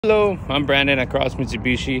Hello, I'm Brandon at Cross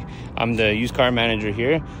Mitsubishi. I'm the used car manager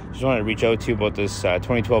here. Just wanted to reach out to you about this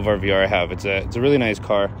 2012 RVR I have. It's a really nice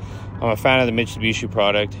car. I'm a fan of the Mitsubishi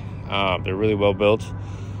product. They're really well built.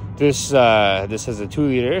 This has a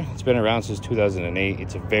 2-liter. It's been around since 2008.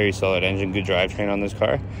 It's a very solid engine, good drivetrain on this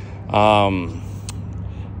car.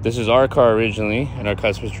 This is our car originally, and our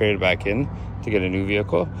customers traded back in to get a new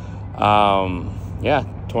vehicle. Yeah,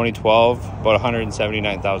 2012, about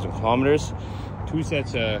 179,000 kilometers. 2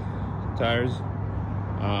 sets of tires,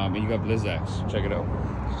 and you got Blizzaks. Check it out.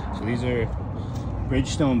 So these are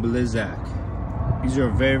Bridgestone Blizzak. These are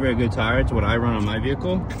a very good tire. It's what I run on my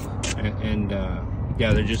vehicle, and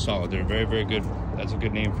yeah, they're just solid. They're very good. That's a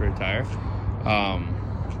good name for a tire.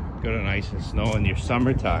 Good on ice and snow. And your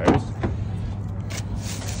summer tires,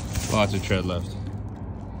 lots of tread left.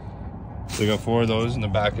 So you got 4 of those in the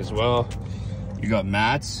back as well. You got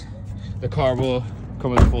mats. The car will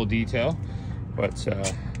come with full detail, but it's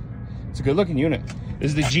a good looking unit.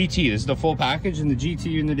 This is the GT. This is the full package, and the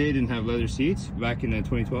GT in the day didn't have leather seats back in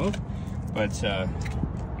 2012, but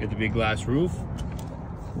get the big glass roof,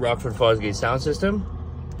 Rockford Fosgate sound system,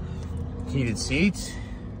 heated seats,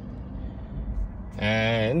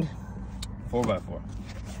 and 4x4.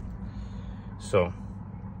 So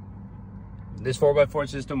this 4x4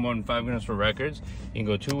 system won 5 Guinness World Records. You can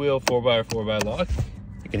go 2-wheel, 4x4 lock.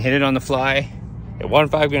 You can hit it on the fly. It won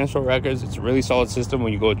 5 Guinness World Records. It's a really solid system.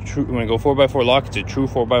 When you go 4x4 lock, it's a true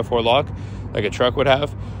 4x4 lock, like a truck would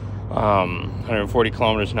have. 140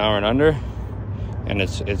 kilometers an hour and under, and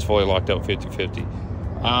it's fully locked out 50/50.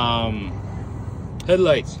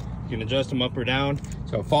 Headlights, you can adjust them up or down.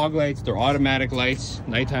 It's got fog lights. They're automatic lights,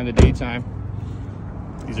 nighttime to daytime.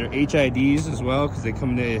 These are HIDs as well, because they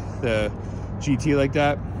come to the GT like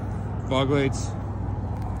that. Fog lights.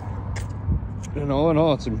 And all in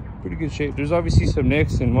all, it's in pretty good shape. There's obviously some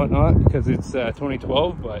nicks and whatnot because it's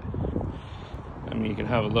 2012, but I mean, you can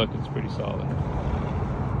have a look. It's pretty solid.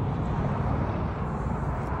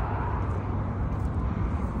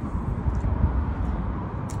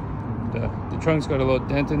 The trunk's got a little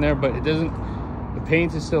dent in there, but it doesn't. The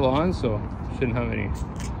paint is still on, so shouldn't have any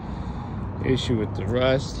issue with the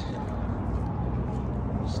rust.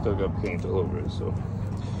 Still got paint all over it, so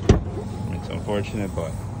it's unfortunate,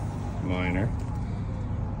 but minor.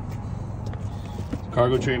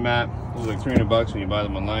 Cargo tray mat, those are like $300 when you buy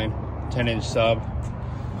them online. 10-inch sub.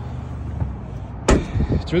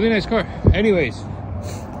 It's a really nice car. Anyways,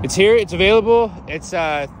 it's here, it's available. It's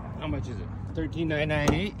how much is it?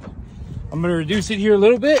 $13,998. I'm gonna reduce it here a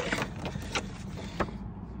little bit.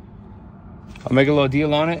 I'll make a little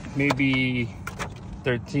deal on it, maybe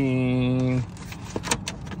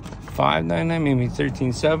 $13,599, maybe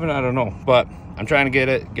 $13,700, I don't know, but I'm trying to get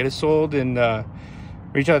it sold, and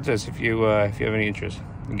reach out to us if you have any interest.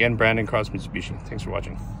 Again, Brandon, Cross Mitsubishi. Thanks for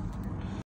watching.